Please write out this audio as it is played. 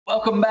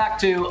Welcome back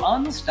to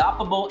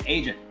Unstoppable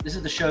Agent. This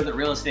is the show that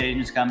real estate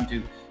agents come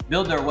to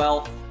build their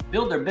wealth,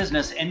 build their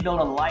business, and build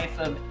a life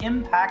of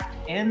impact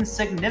and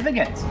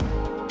significance.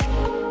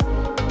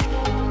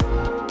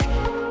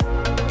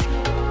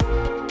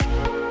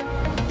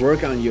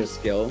 Work on your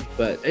skill,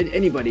 but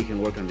anybody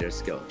can work on their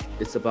skill.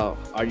 It's about,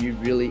 are you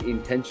really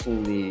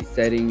intentionally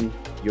setting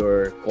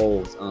your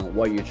goals on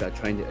what you're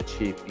trying to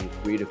achieve in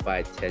 3 to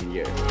 5, 10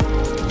 years?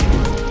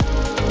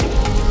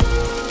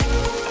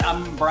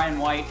 I'm Brian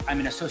White.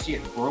 I'm an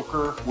associate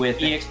broker with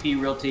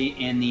eXp Realty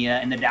in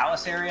the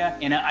Dallas area.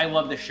 And I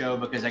love the show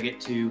because I get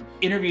to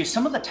interview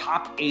some of the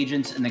top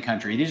agents in the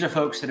country. These are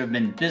folks that have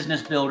been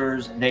business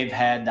builders. They've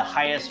had the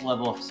highest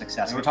level of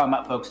success. We're talking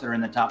about folks that are in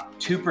the top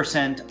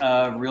 2%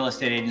 of real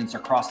estate agents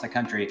across the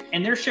country.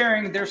 And they're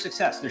sharing their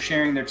success. They're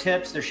sharing their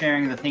tips. They're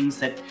sharing the things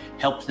that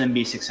helped them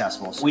be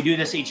successful. So we do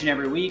this each and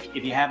every week.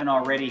 If you haven't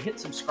already, hit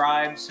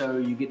subscribe so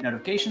you get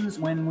notifications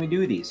when we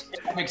do these.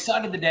 I'm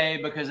excited today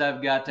because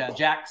I've got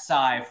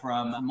Tsai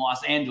from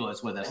Los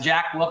Angeles with us.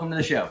 Jack, welcome to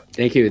the show.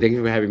 Thank you. Thank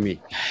you for having me.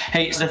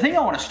 Hey, so the thing I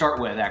want to start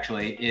with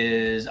actually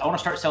is I want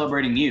to start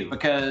celebrating you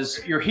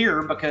because you're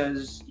here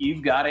because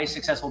you've got a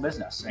successful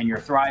business and you're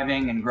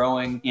thriving and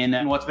growing in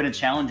what's been a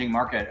challenging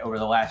market over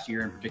the last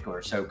year in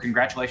particular. So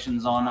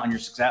congratulations on your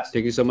success.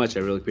 Thank you so much.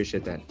 I really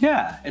appreciate that.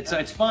 Yeah,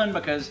 it's fun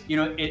because, you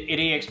know, at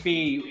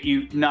eXp,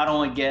 you not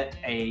only get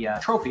a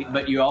trophy,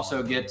 but you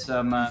also get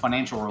some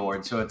financial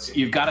rewards. So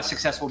you've got a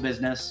successful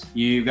business,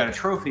 you've got a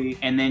trophy,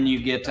 and then you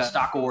get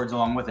stock awards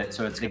along with it.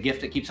 So it's a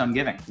gift that keeps on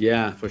giving.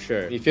 Yeah, for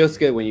sure. It feels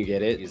good when you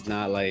get it. It's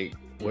not like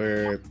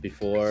where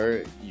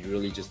before you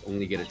really just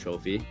only get a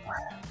trophy.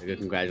 A good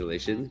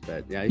congratulations,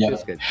 but yeah, it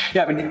feels good.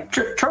 Yeah, I mean,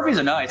 trophies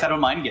are nice. I don't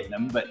mind getting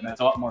them, but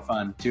it's a lot more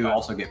fun to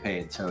also get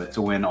paid. So it's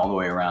a win all the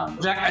way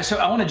around. Jack, so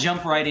I want to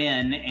jump right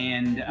in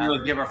and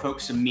really give our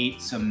folks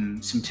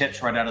some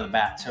tips right out of the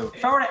bat. So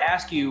if I were to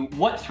ask you,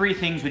 what 3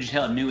 things would you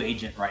tell a new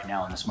agent right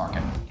now in this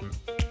market?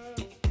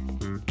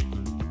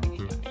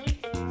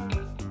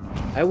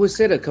 I would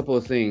say a couple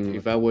of things.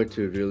 If I were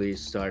to really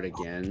start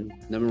again,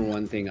 number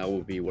one thing I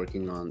would be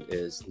working on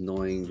is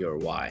knowing your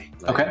why.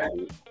 Like, okay.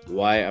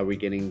 Why are we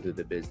getting into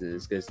the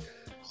business? Because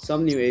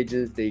some new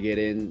agents, they get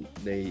in,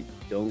 they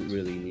don't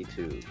really need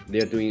to.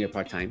 They're doing it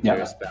part-time,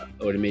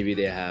 or maybe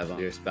they have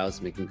their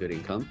spouse making good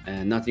income,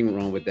 and nothing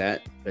wrong with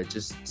that. But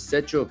just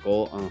set your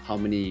goal on how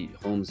many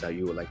homes that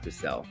you would like to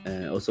sell.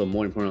 And also,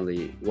 more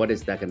importantly, what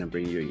is that going to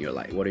bring you in your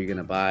life? What are you going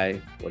to buy?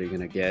 What are you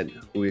going to get?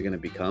 Who are you going to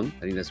become?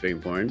 I think that's very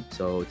important.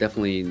 So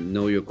definitely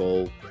know your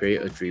goal,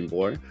 create a dream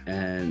board,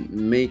 and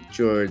make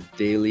your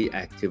daily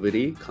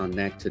activity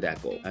connect to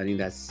that goal. I think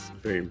that's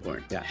very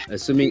important. Yeah.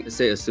 Assuming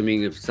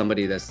if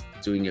somebody that's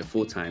doing it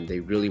full-time, they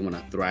really want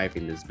to thrive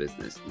in this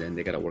business, then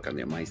they got to work on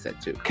their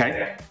mindset too.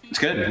 Okay, it's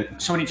good.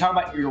 So when you talk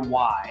about your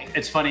why,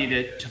 it's funny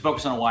to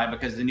focus on a why,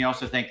 because then you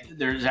also think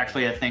there's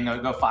actually a thing,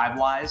 go 5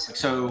 whys.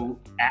 So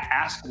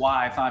ask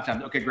why 5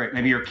 times. Okay, great.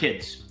 Maybe your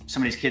kids.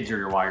 Somebody's kids are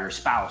your why, or your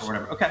spouse or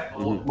whatever. Okay,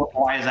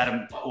 why is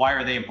that? Why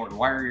are they important?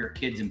 Why are your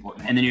kids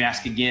important? And then you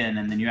ask again,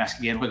 and then you ask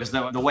again, because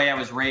the way I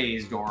was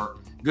raised, or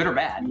good or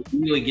bad,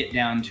 you really get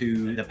down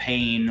to the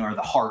pain or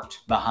the heart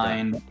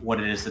behind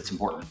what it is that's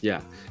important. Yeah,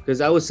 because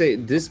I would say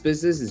this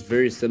business is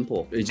very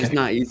simple. It's just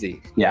not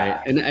easy. Yeah.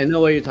 Right? And I know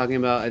what you're talking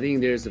about. I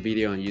think there's a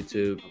video on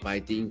YouTube by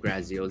Dean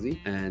Graziosi,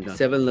 and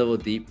 7 level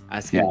deep,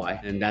 asking why.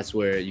 And that's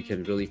where you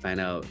can really find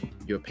out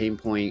your pain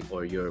point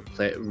or your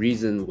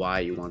reason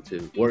why you want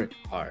to work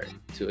hard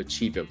to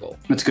achieve your goal.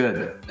 That's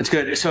good. That's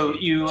good. So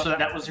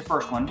that was your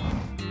first one.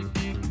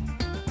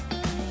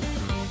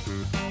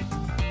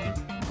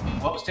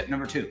 What was tip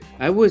number 2?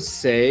 I would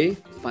say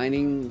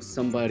finding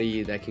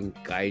somebody that can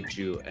guide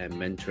you and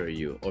mentor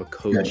you or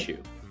coach you.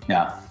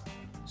 Yeah.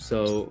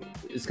 So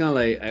it's kind of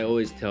like I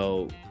always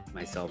tell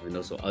myself and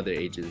also other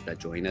agents that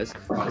join us,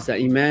 is that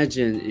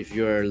imagine if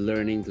you're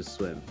learning to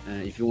swim,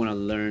 and if you want to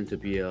learn to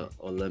be an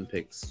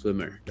Olympic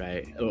swimmer,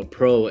 right? Or a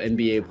pro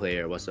NBA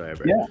player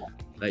whatsoever. Yeah.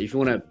 Like if you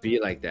want to be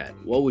like that,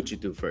 what would you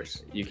do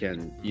first? You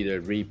can either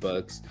read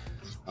books,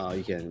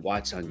 you can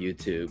watch on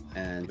YouTube.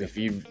 And if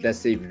you, let's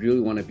say, if you really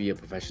want to be a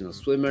professional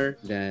swimmer,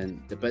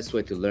 then the best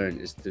way to learn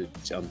is to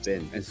jump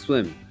in and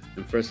swim.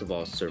 And first of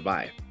all,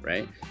 survive,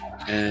 right?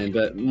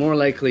 But more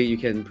likely you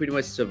can pretty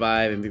much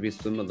survive and maybe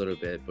swim a little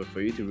bit, but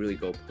for you to really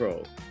go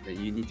pro,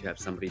 then you need to have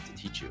somebody to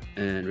teach you.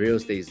 And real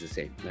estate is the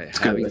same. Like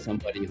having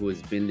somebody who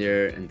has been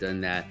there and done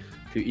that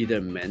to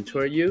either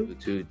mentor you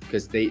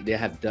because they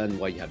have done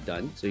what you have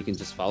done. So you can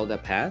just follow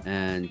that path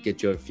and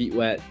get your feet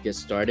wet, get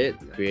started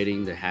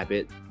creating the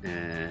habit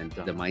and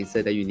the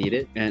mindset that you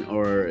needed,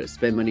 or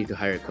spend money to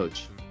hire a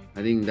coach.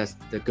 I think that's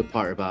the good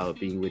part about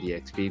being with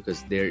eXp,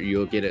 because there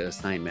you'll get an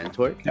assigned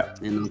mentor.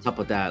 Yep. And on top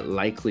of that,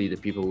 likely the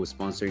people who are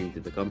sponsoring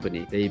to the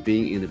company, they've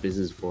been in the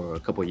business for a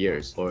couple of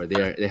years, or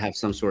they have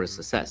some sort of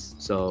success.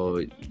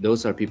 So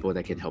those are people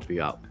that can help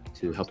you out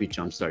to help you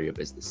jumpstart your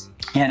business.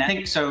 And I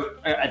think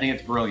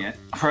it's brilliant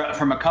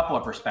from a couple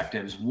of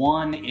perspectives.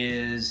 One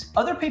is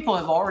other people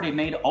have already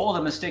made all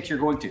the mistakes you're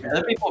going to.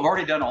 Other people have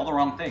already done all the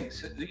wrong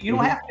things. You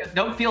don't have to,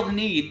 don't feel the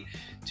need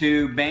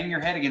to bang your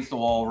head against the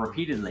wall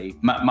repeatedly.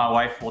 My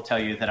wife will tell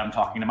you that I'm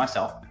talking to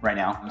myself right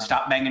now.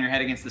 Stop banging your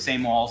head against the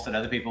same walls that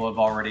other people have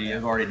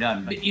already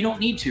done. But you don't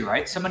need to,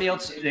 right? Somebody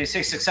else, they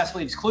say success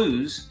leaves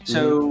clues.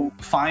 So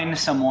find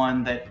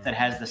someone that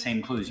has the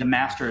same clues. The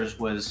Masters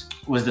was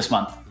this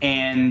month.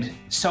 And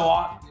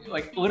so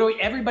like literally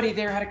everybody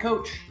there had a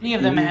coach. Many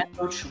of them had a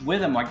coach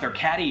with them. Like their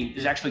caddy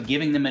is actually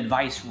giving them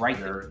advice right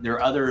there. There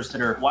are others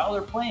that are while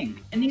they're playing.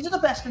 And these are the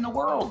best in the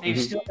world. They've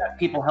still got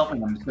people helping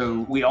them.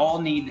 So we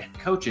all need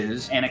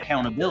coaches and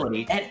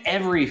accountability at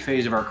every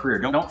phase of our career.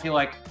 Don't feel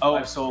like, oh,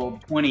 I've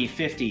sold 20,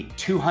 50,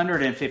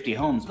 250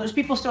 homes. Those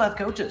people still have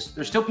coaches.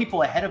 There's still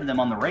people ahead of them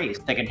on the race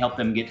that can help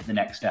them get to the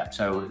next step.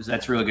 So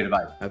that's really good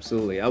advice.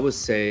 Absolutely. I would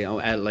say,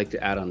 I'd like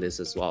to add on this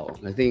as well.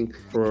 I think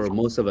for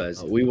most of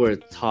us, we were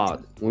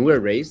taught, when we were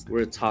raised,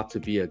 we're taught to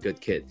be a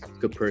good kid,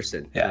 good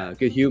person,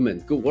 good human,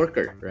 good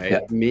worker,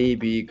 right?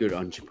 Maybe good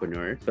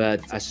entrepreneur,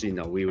 but actually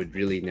no, we were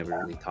really never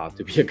really taught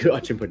to be a good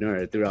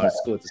entrepreneur through our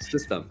school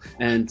system.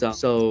 And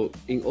so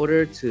in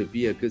order to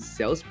be a good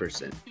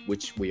salesperson,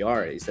 which we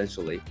are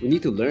essentially, we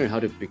need to learn how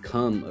to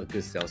become a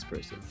good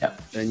salesperson.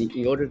 And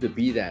in order to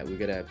be that, we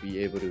gotta be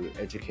able to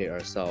educate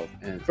ourselves.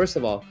 And first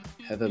of all,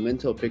 have a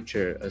mental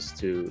picture as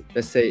to,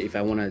 let's say if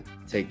I want to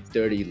take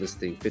 30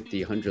 listing,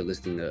 50, 100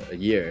 listing a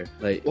year,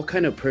 like what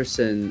kind of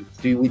person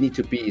do we need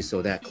to be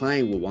so that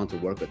client will want to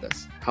work with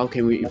us? How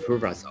can we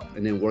improve ourselves?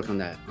 And then work on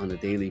that on a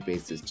daily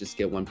basis, just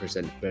get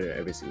 1% better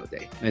every single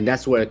day. And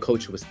that's where a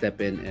coach will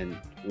step in and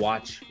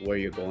watch where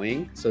you're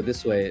going. So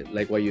this way,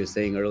 like what you were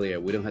saying earlier,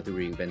 we don't have to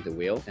reinvent the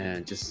wheel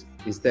and just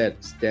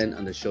instead stand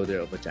on the shoulder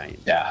of a giant.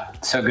 Yeah,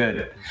 so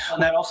good.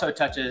 And that also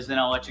touches, then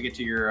I'll let you get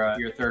to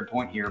your third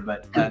point here,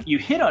 but you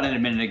hit on it a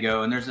minute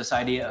ago, and there's this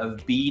idea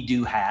of be,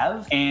 do,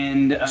 have.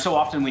 And so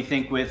often we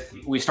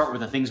start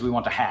with the things we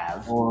want to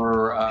have,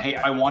 or hey,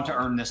 I want to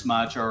earn this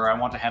much, or I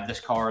want to have this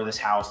car, this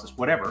house, this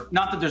whatever.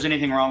 Not that there's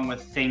anything wrong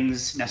with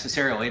things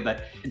necessarily,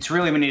 but it's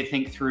really we need to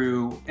think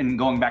through, and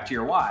going back to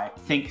your why,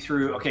 think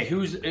through, okay,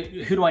 who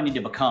do I need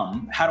to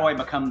become? How do I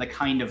become the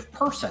kind of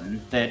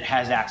person that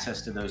has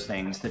access to those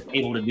things, that's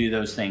able to do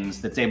those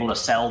things, that's able to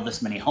sell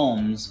this many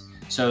homes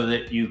so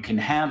that you can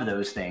have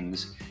those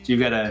things. So you've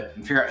got to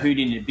figure out who you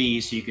need to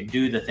be so you could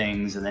do the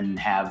things and then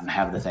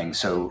have the things.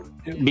 So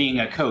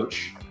being a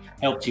coach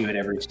helps you at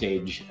every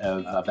stage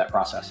of that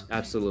process.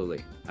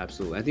 Absolutely.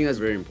 Absolutely. I think that's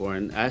very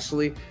important.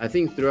 Actually, I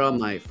think throughout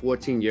my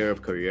 14 year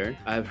of career,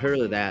 I've heard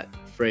of that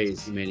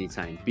phrase many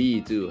times.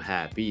 Be, do,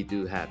 have, be,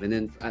 do, have. And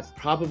then at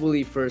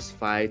probably first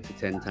 5 to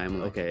 10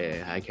 times,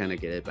 okay, I kind of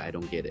get it, but I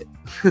don't get it.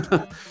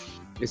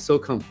 It's so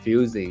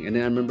confusing. And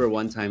then I remember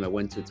one time I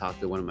went to talk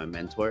to one of my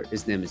mentors.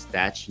 His name is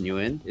Tsai.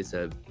 It's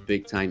a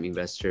big time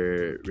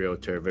investor,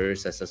 realtor, very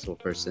successful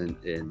person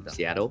in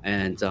Seattle.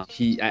 And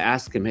I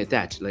asked him, hey,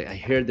 Tsai, like I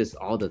hear this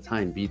all the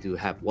time, be, do,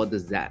 have. What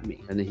does that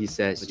mean? And then he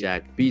says,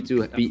 Jack, be,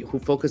 who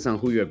focus on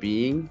who you're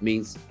being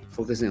means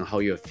focusing on how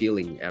you're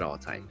feeling at all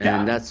times.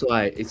 And that's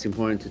why it's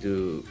important to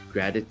do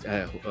gratitude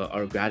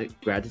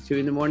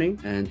in the morning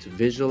and to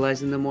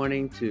visualize in the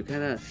morning, to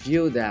kind of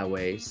feel that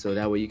way, so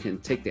that way you can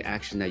take the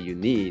action that you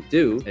need to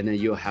do, and then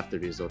you'll have the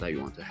result that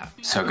you want to have.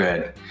 So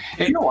good.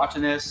 If you're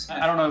watching this,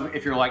 I don't know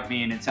if you're like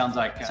me, and it sounds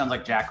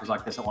like Jack was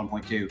like this at one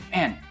point too.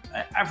 Man,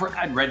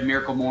 I'd read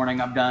Miracle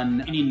Morning. I've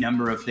done any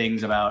number of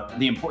things about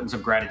the importance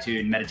of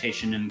gratitude,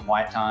 meditation and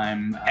quiet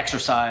time,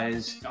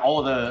 exercise, all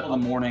of the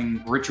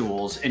morning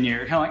rituals. And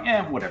you're kind of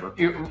like, whatever.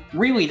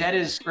 Really, that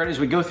is, right, as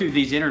we go through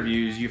these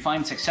interviews, you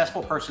find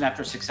successful person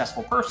after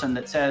successful person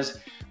that says,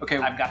 okay,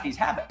 I've got these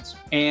habits.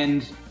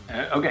 And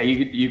okay,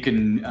 you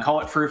can call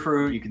it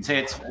frou-frou, you can say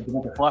it's a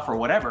bunch of fluff or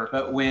whatever,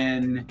 but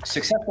when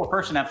successful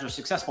person after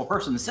successful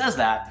person says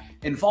that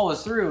and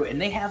follows through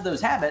and they have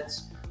those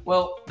habits,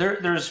 well,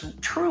 there's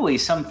truly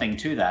something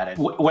to that.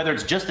 Whether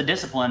it's just the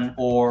discipline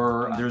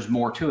or there's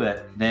more to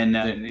it, then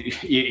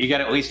you got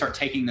to at least start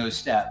taking those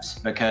steps,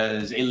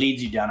 because it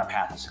leads you down a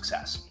path of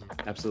success.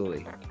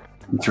 Absolutely.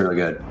 It's really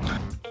good.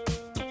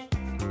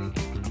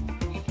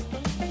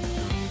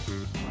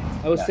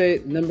 I would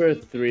say number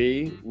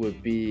 3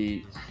 would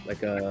be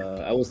like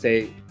I would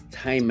say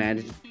time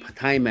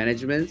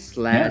management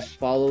 /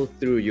 follow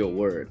through your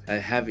word.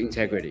 Have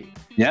integrity.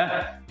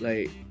 Yeah.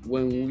 Like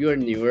when you're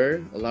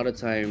newer, a lot of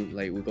time,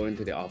 like we go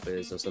into the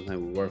office or sometimes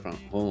we work from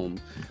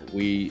home,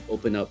 we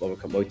open up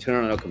we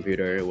turn on our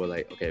computer, we're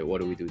like, okay,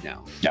 what do we do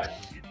now? Yeah.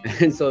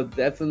 And so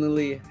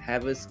definitely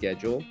have a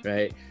schedule,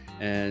 right?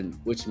 And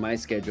which my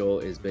schedule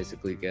is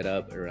basically get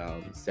up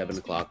around 7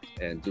 o'clock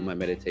and do my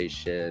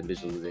meditation,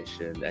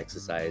 visualization,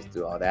 exercise,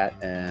 do all that.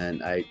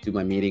 And I do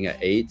my meeting at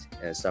 8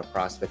 and start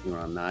prospecting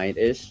around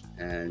 9-ish.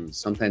 and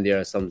sometimes there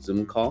are some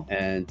Zoom call,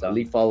 and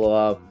lead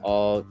follow-up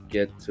all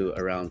get to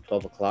around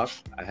 12 o'clock.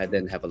 I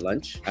then have a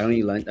lunch. I don't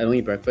eat lunch. I don't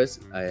eat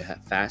breakfast. I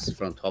have fast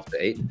from 12 to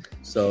 8.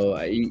 So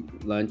I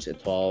eat lunch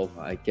at 12.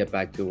 I get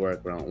back to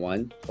work around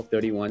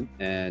 12:31,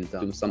 and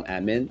do some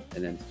admin,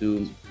 and then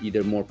do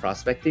either more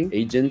prospecting,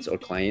 agents or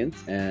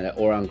clients,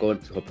 or I'm going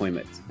to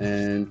appointments.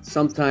 And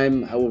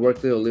sometime I will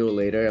work a little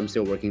later. I'm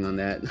still working on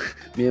that.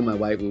 Me and my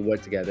wife, we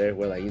work together.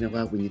 We're like, you know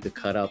what? We need to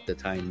cut out the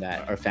time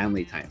that our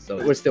family time. So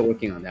we're still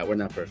working on that. We're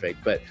not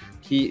perfect, but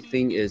key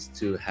thing is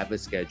to have a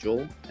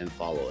schedule and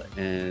follow it.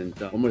 And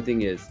one more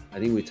thing is, I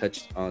think we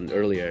touched on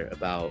earlier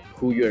about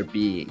who you're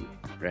being,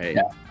 right?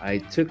 Yeah. I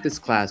took this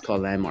class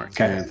called Landmarks.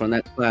 Okay. And from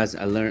that class,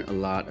 I learned a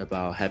lot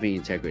about having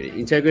integrity.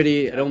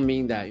 Integrity, I don't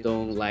mean that you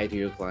don't lie to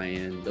your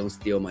client, don't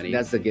steal money.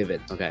 That's the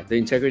given. Okay. The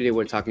integrity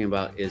we're talking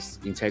about is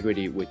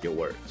integrity with your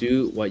word.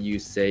 Do what you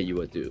say you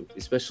will do,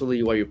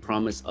 especially what you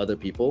promise other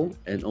people,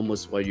 and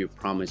almost what you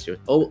promise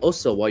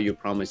also what you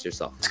promise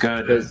yourself. It's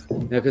good.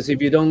 Because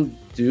if you don't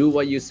do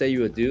what you say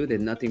you will do,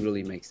 then nothing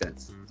really makes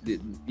sense.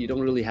 You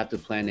don't really have to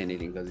plan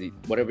anything, because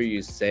whatever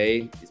you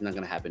say is not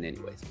going to happen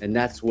anyways. And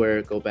that's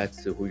where go back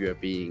to who you're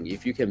being.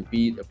 If you can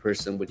be a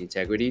person with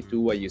integrity,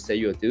 do what you say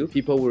you'll do,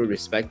 people will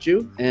respect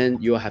you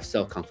and you'll have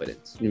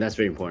self-confidence. And that's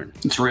very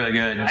important. It's really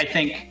good. I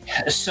think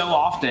so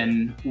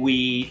often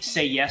we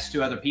say yes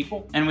to other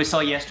people and we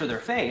say yes to their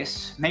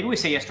face. Maybe we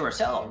say yes to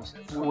ourselves.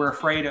 We're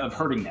afraid of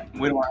hurting them.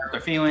 We don't want to hurt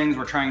their feelings.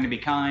 We're trying to be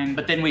kind,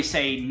 but then we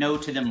say no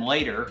to them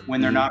later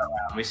when they're not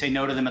around. We say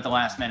no to them at the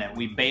last minute.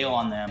 We bail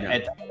on them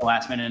at the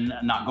last minute and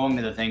not going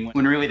to the thing,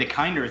 when really the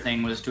kinder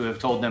thing was to have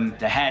told them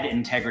to had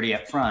integrity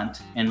up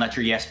front and let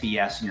your yes be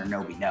yes and your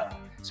no be no.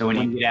 So when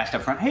you get asked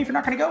up front, hey, if you're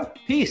not going to go,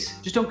 peace,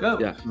 just don't go.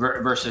 Yeah.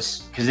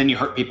 Versus, because then you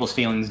hurt people's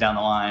feelings down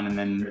the line, and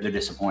then they're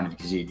disappointed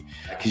because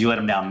you let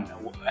them down.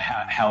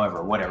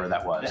 However, whatever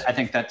that was. I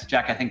think that's,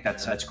 Jack, I think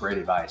that's great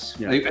advice.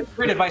 Yeah. Like,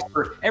 great advice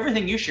for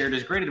everything you shared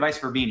is great advice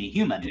for being a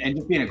human and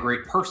just being a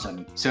great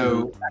person.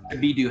 So the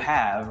be, do,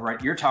 have,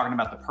 right? You're talking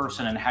about the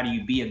person and how do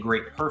you be a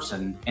great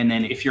person. And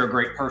then if you're a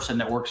great person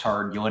that works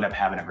hard, you'll end up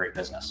having a great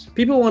business.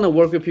 People want to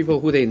work with people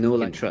who they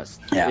know and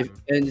trust. Yeah.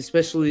 And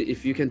especially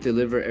if you can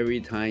deliver every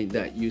time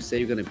that you say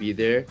you're going to be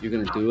there, you're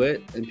going to do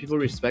it, and people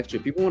respect you.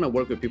 People want to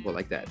work with people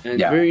like that. And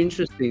very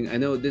interesting. I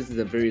know this is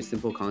a very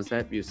simple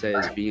concept you say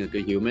is being a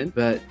good human,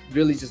 but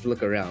really just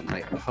look around.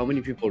 Like, how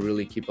many people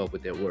really keep up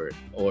with their word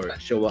or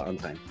show up on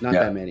time? Not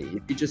that many.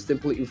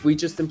 If we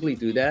just simply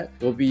do that,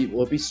 we'll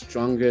be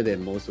stronger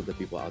than most of the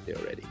people out there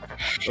already.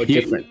 Or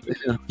different.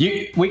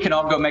 We can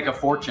all go make a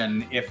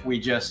fortune if we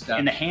just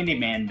in the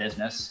handyman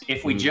business,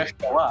 if we just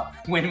show up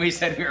when we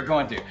said we were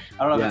going to.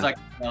 I don't know if it's like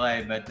in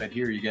LA, but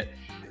here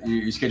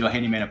you schedule a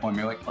handyman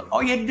appointment. You're like,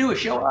 all you had to do is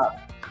show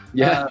up.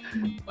 Yeah.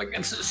 Like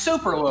it's a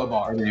super low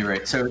bar at any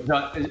rate. So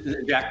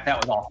Jack, that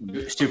was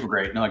awesome. Super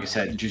great. And like I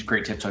said, just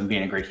great tips on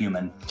being a great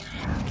human.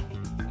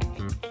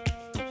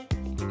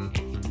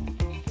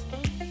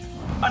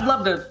 I'd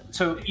love to,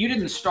 so you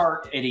didn't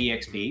start at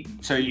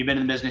EXP. So you've been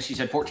in the business, you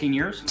said 14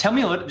 years. Tell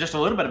me just a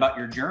little bit about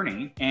your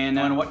journey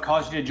and what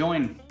caused you to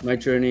join. My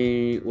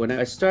journey, when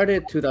I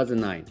started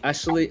 2009,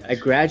 actually I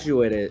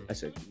graduated,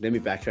 let me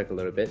backtrack a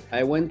little bit.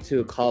 I went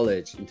to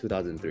college in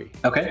 2003.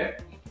 Okay.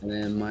 And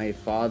then my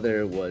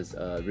father was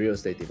a real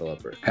estate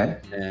developer. Okay.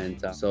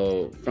 And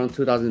so from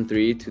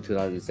 2003 to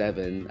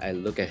 2007, I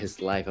look at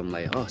his life, I'm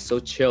like, oh, so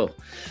chill.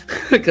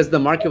 Because the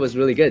market was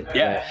really good.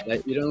 Yeah.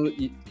 Like,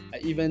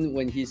 even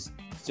when he's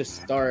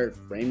just start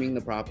framing the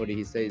property,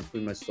 he says it's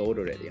pretty much sold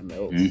already. I'm like,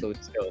 oh, so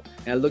chill.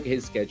 And I look at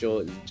his schedule,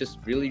 it's just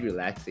really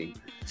relaxing.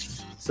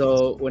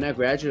 So when I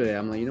graduated,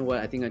 I'm like, you know what?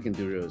 I think I can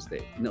do real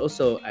estate. And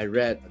also I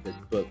read the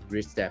book,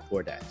 Rich Dad,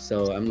 Poor Dad.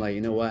 So I'm like,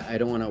 you know what? I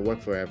don't want to work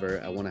forever.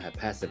 I want to have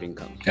passive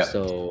income. Yeah.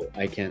 So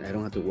I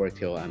don't have to work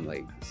till I'm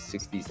like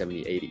 60,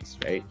 70,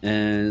 80s, right?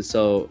 And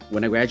so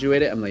when I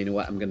graduated, I'm like, you know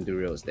what? I'm going to do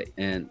real estate.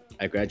 And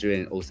I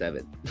graduated in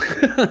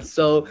 07.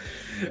 So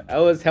I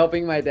was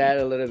helping my dad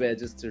a little bit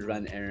just to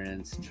run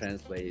errands,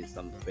 translate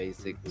some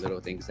basic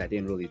little things. I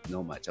didn't really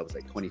know much. I was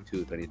like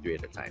 22, 23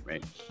 at the time,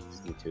 right?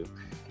 22.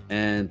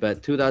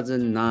 But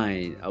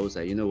 2009, I was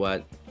like, you know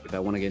what? If I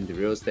want to get into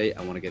real estate,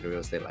 I want to get a real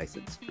estate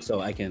license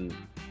so I can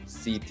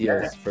see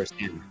deals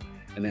firsthand.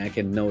 And then I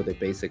can know the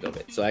basic of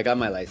it. So I got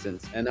my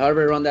license. And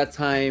however, around that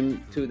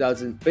time,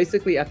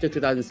 basically after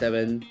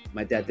 2007,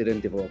 my dad didn't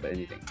develop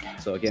anything.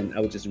 So again, I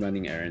was just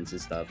running errands and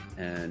stuff.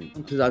 And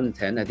in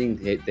 2010, I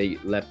think they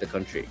left the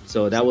country.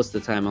 So that was the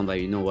time I'm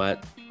like, you know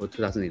what? Or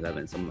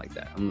 2011, something like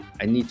that.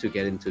 I need to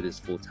get into this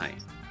full time.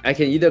 I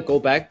can either go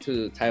back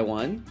to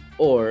Taiwan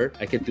or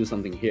I can do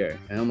something here.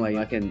 And I'm like,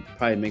 I can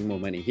probably make more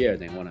money here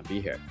than I want to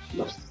be here.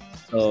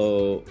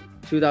 So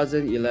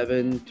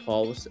 2011,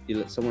 12,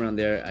 somewhere around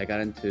there, I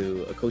got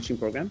into a coaching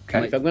program.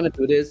 Okay. Like, if I'm gonna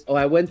do this,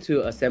 I went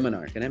to a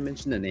seminar. Can I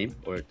mention the name,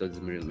 or it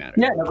doesn't really matter?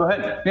 Yeah, no, go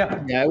ahead.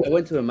 Yeah, I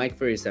went to a Mike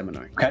Ferry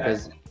seminar Okay.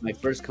 because my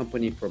first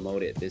company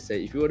promoted. They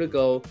say, if you were to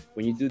go,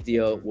 when you do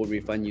deal, we'll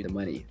refund you the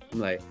money. I'm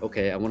like,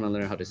 okay, I want to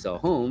learn how to sell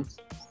homes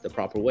the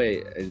proper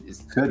way. And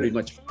it's pretty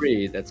much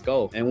free. Let's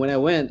go. And when I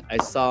went, I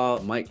saw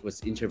Mike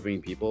was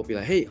interviewing people, be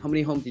like, hey, how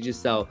many homes did you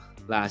sell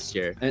last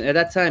year? And at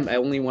that time, I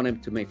only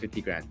wanted to make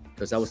 50 grand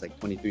because I was like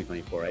 23,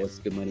 24. It was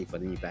good money for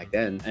me back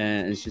then.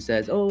 And she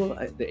says,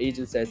 the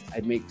agent says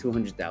I make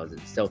 200,000,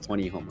 sell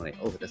 20 home. I'm like,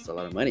 oh, that's a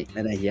lot of money.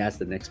 And then he asked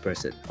the next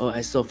person, oh, I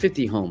sold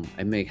 50 home,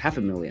 I make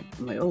 $500,000.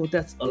 I'm like, oh,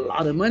 that's a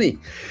lot of money.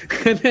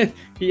 And then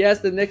he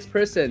asked the next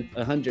person,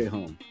 100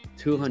 home,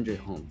 200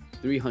 home,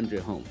 300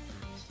 home,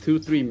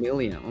 2-3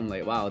 million. I'm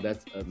like, wow,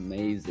 that's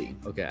amazing.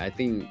 Okay, I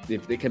think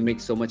if they can make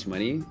so much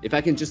money, if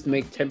I can just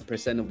make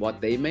 10% of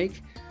what they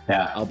make,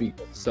 yeah, I'll be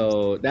good.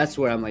 So that's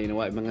where I'm like, you know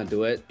what, if I'm gonna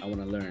do it, I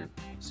want to learn.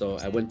 So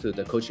I went to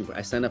the coaching.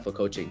 I signed up for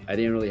coaching. I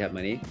didn't really have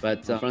money,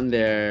 but from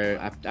there,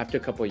 after a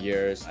couple of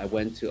years, I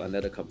went to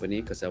another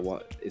company because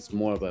it's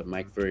more of a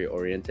Mike Ferry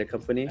oriented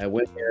company. I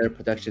went there,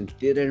 production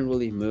didn't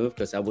really move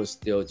because I was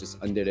still just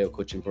under their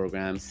coaching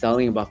program,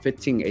 selling about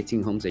 15,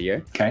 18 homes a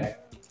year. Okay.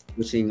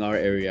 Which in our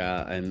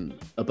area, I'm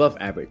above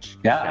average.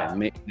 Yeah. I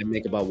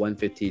make about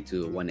 150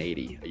 to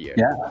 180 a year.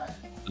 Yeah.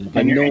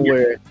 And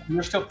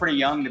you're still pretty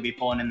young to be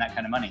pulling in that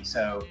kind of money.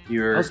 So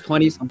I was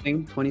 20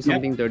 something, 30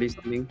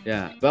 something.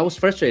 Yeah. But I was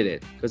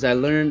frustrated because I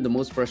learned the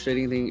most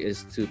frustrating thing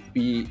is to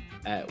be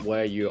at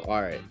where you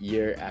are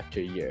year after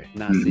year,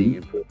 not seeing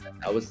improvement.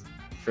 I was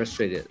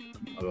frustrated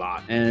a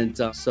lot. And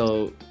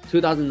so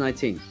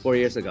 2019, 4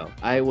 years ago,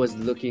 I was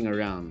looking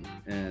around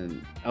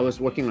and I was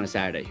working on a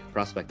Saturday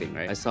prospecting,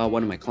 right? I saw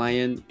one of my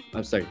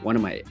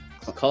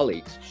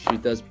colleagues, she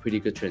does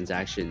pretty good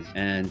transaction,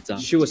 and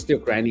she was still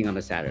grinding on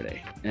a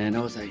Saturday. And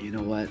I was like, you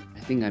know what? I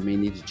think I may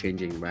need to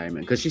change the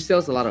environment because she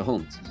sells a lot of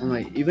homes. I'm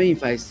like, even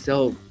if I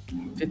sell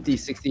 50,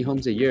 60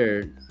 homes a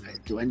year,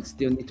 do I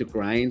still need to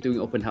grind doing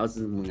open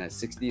houses when I'm at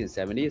 60 and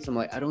 70? So I'm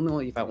like, I don't know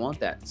if I want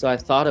that. So I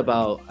thought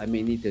about, I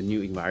may need a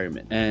new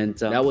environment. And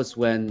that was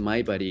when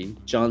my buddy,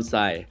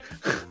 Tsai,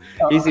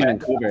 he's in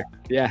Vancouver.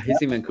 Yeah,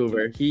 he's in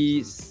Vancouver.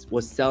 He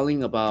was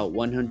selling about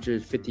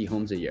 150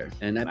 homes a year.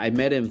 And I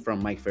met him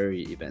from Mike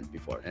Ferry event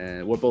before.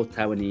 And we're both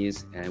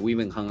Taiwanese and we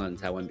even hung out in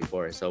Taiwan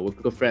before. So we're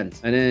good friends.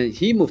 And then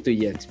he moved to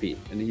EXP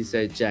and he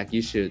said, Jack,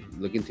 you should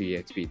look into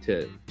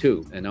EXP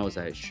too. And I was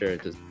like, sure,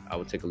 I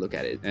would take a look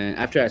at it. And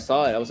after I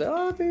saw it, I was like,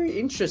 oh, very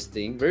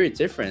interesting, very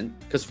different.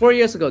 Because 4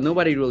 years ago,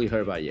 nobody really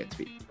heard about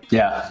EXP.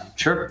 Yeah,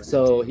 sure.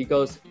 So he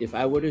goes, if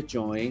I were to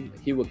join,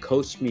 he would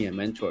coach me and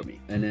mentor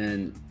me. And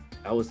then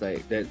I was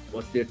like, then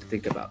what's there to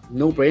think about?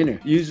 No brainer.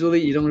 Usually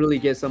you don't really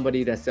get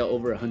somebody that sell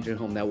over 100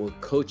 homes that will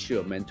coach you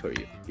or mentor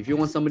you. If you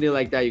want somebody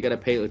like that, you got to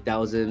pay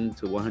 1,000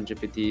 to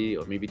 150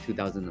 or maybe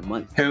 2,000 a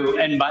month. Who,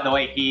 and by the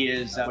way, he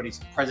is, he's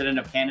president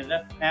of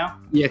Canada now?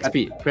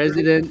 EXP,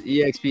 president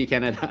EXP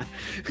Canada.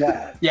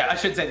 Yeah, I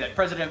should say that.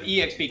 President of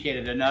EXP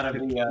Canada, not of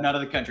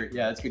the country.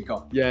 Yeah, that's a good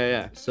call.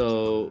 Yeah.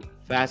 So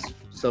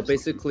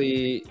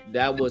basically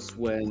that was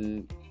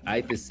when I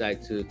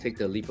decided to take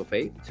the leap of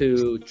faith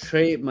to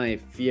trade my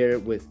fear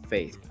with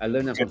faith. I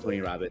learned that from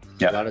Tony Robbins.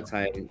 A lot of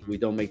times we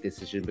don't make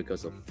decisions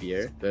because of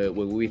fear, but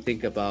when we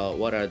think about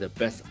what are the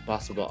best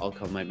possible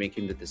outcome by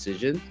making the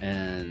decision,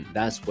 and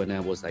that's when I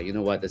was like, you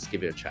know what, let's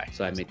give it a try.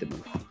 So I made the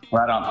move.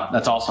 Right on.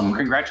 That's awesome.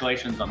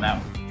 Congratulations on that.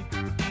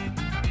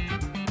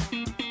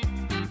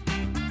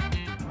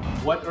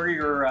 What are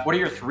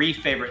your 3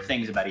 favorite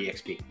things about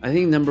EXP? I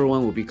think number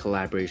 1 would be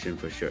collaboration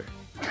for sure.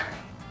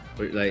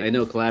 Like, I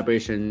know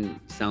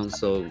collaboration sounds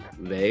so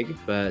vague,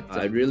 but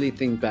I really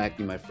think back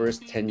in my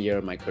first 10 years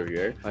of my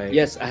career.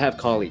 Yes, I have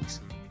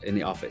colleagues in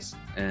the office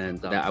and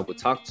that I would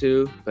talk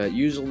to, but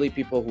usually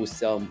people who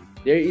sell,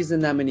 there isn't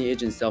that many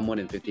agents sell more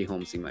than 50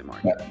 homes in my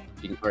market,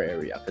 in our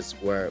area, because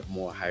we're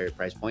more higher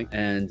price point.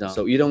 And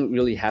so you don't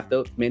really have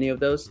many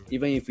of those.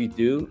 Even if you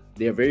do,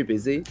 they're very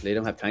busy. They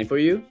don't have time for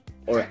you.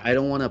 Or I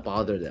don't want to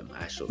bother them,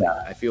 actually.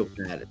 I feel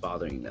bad at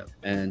bothering them.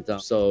 And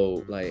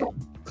so like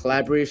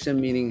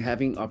collaboration, meaning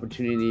having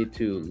opportunity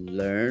to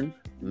learn,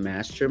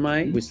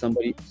 mastermind with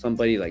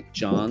somebody like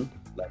John,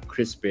 like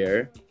Chris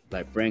Bear,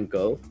 like Brent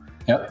Gove,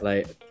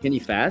 like Kenny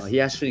Fast.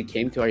 He actually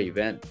came to our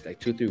event like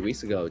 2-3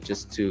 weeks ago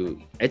just to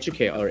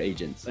educate our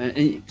agents.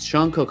 And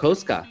Sean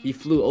Kokoska, he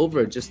flew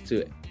over just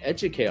to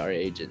educate our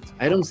agents.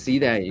 I don't see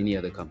that in any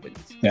other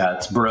companies. Yeah,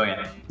 it's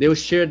brilliant. They will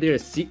share their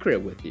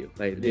secret with you,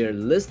 like their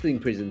listing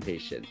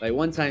presentation. Like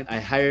one time I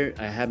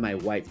had my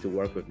wife to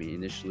work with me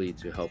initially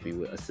to help me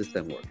with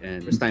assistant work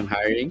and first time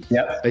hiring.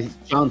 But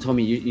John told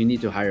me, you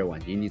need to hire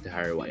one. You need to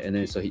hire one. And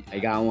then so I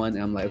got one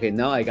and I'm like, okay,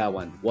 now I got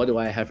one. What do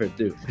I have her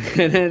do?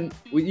 And then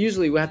we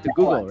have to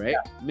Google, right?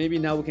 Maybe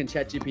now we can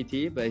chat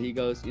GPT, but he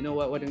goes, you know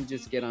what? Why don't you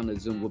just get on the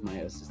Zoom with my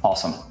assistant?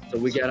 Awesome. So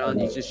we get on,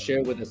 he just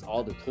share with us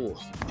all the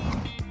tools.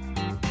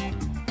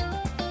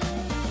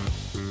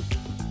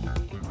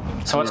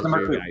 So what's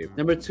number 2?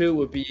 Number 2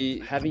 would be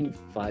having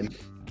fun.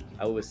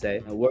 I would say.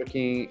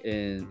 Working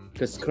in,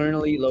 because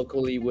currently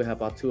locally we have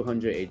about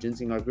 200 agents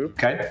in our group.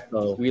 Okay.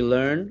 So we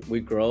learn, we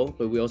grow,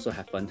 but we also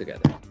have fun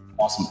together.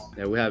 Awesome.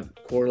 Yeah, we have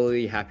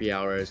quarterly happy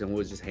hours and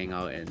we'll just hang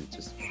out and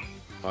just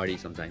party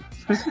sometimes.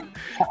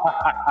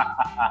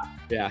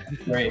 Yeah.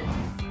 Great.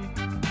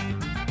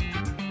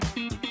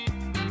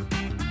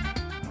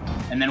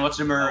 And then what's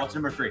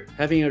number 3?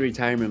 Having a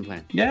retirement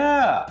plan.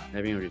 Yeah.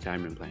 Having a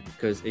retirement plan.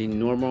 Because a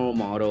normal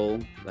model,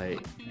 like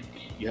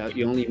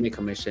you only make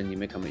commission,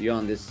 you're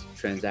on this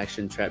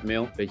transaction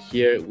treadmill. But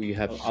here we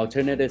have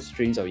alternative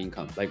streams of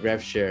income, like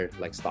rev share,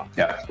 like stock,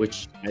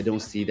 which I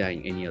don't see that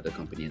in any other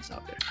company that's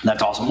out there.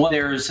 That's awesome. Well,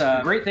 there's a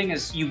great thing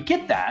is you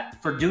get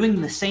that for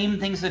doing the same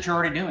things that you're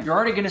already doing. You're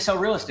already going to sell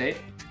real estate.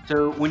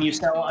 So when you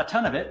sell a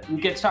ton of it, you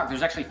get stock.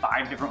 There's actually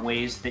 5 different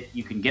ways that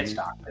you can get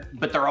stock,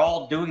 but they're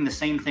all doing the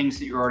same things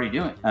that you're already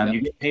doing.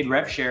 You get paid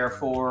rev share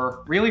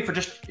for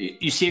just,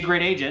 you see a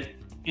great agent,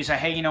 you say,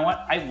 hey, you know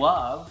what? I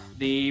love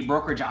the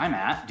brokerage I'm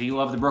at. Do you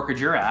love the brokerage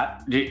you're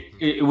at?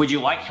 Would you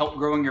like help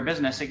growing your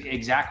business?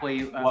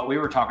 Exactly what we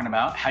were talking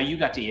about, how you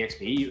got to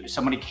EXP.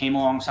 Somebody came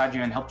alongside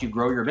you and helped you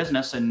grow your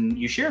business and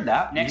you shared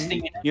that. Next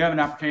thing you have an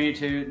opportunity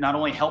to not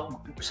only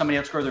help somebody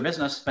else grow their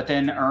business, but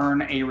then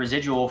earn a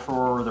residual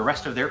for the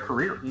rest of their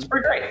career. It's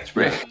pretty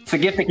great. It's a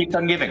gift that keeps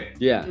on giving.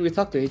 Yeah, we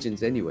talk to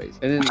agents anyways.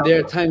 And then there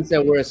are times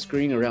that we're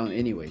screwing around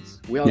anyways.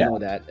 We all know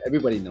that.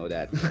 Everybody know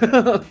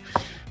that.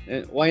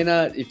 And why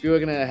not, if you're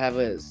gonna have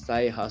a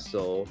side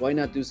hustle, why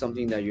not do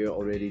something that you're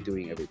already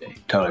doing every day?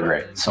 Totally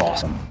great. It's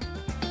awesome.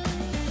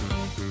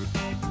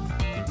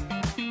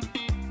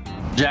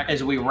 Jack,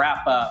 as we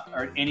wrap up,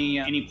 are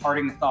any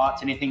parting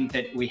thoughts, anything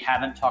that we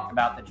haven't talked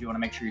about that you want to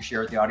make sure you share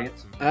with the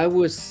audience? I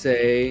would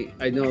say,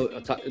 I know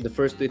the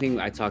first 2 things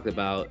I talked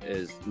about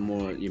is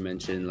more, you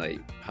mentioned like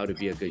how to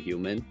be a good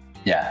human.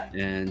 Yeah.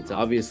 And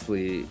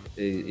obviously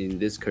in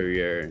this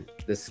career,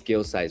 the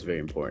skill side is very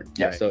important.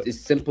 Yeah. Right? So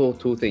it's simple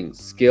 2 things,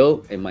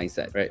 skill and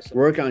mindset, right? So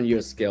work on your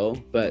skill,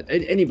 but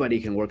anybody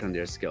can work on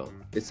their skill.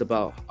 It's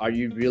about, are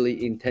you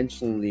really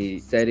intentionally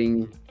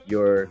setting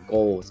your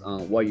goals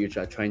on what you're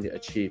trying to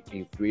achieve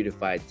in 3 to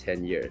 5,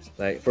 10 years?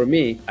 Like for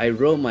me, I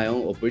wrote my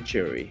own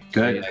obituary.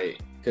 Good.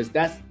 Because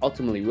that's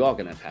ultimately, we're all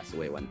gonna pass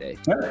away one day.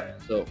 Sure.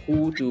 So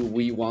who do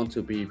we want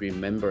to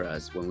remember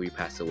us when we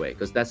pass away?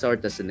 Because that's our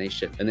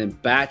destination. And then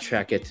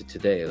backtrack it to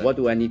today. Like, what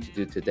do I need to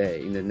do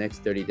today in the next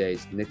 30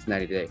 days, next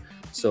 90 days,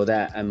 so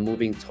that I'm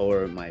moving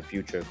toward my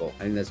future goal?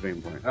 I think that's very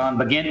important.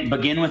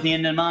 Begin with the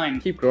end in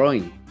mind. Keep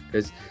growing,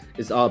 because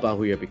it's all about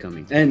who you're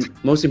becoming. And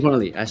most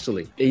importantly,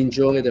 actually,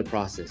 enjoy the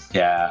process.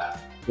 Yeah.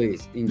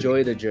 Please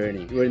enjoy the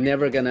journey. We're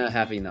never gonna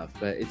have enough,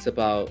 but it's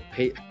about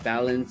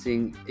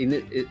balancing.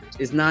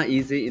 It's not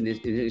easy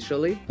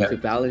initially to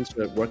balance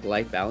your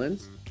work-life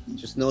balance.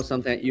 Just know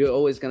sometimes you're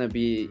always gonna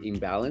be in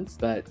balance,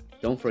 but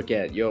don't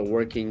forget you're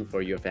working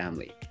for your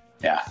family.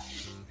 Yeah.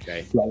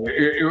 Okay.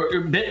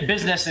 Your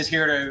business is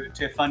here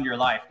to fund your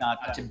life,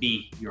 not to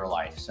be your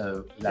life.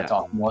 So that's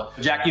awesome. Well,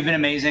 Jack, you've been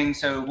amazing.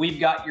 So we've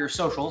got your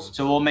socials.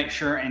 So we'll make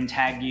sure and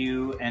tag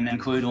you and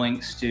include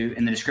links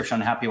in the description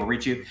on how people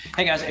reach you.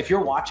 Hey guys, if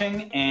you're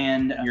watching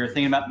and you're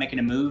thinking about making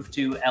a move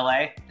to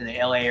LA, to the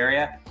LA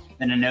area,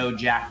 then I know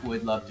Jack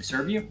would love to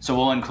serve you. So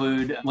we'll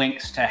include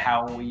links to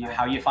how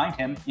you find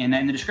him in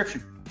the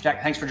description.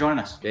 Jack, thanks for joining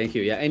us. Thank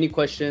you. Yeah, any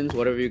questions,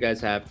 whatever you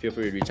guys have, feel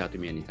free to reach out to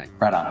me anytime.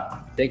 Right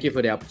on. Thank you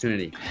for the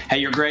opportunity. Hey,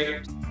 you're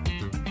great.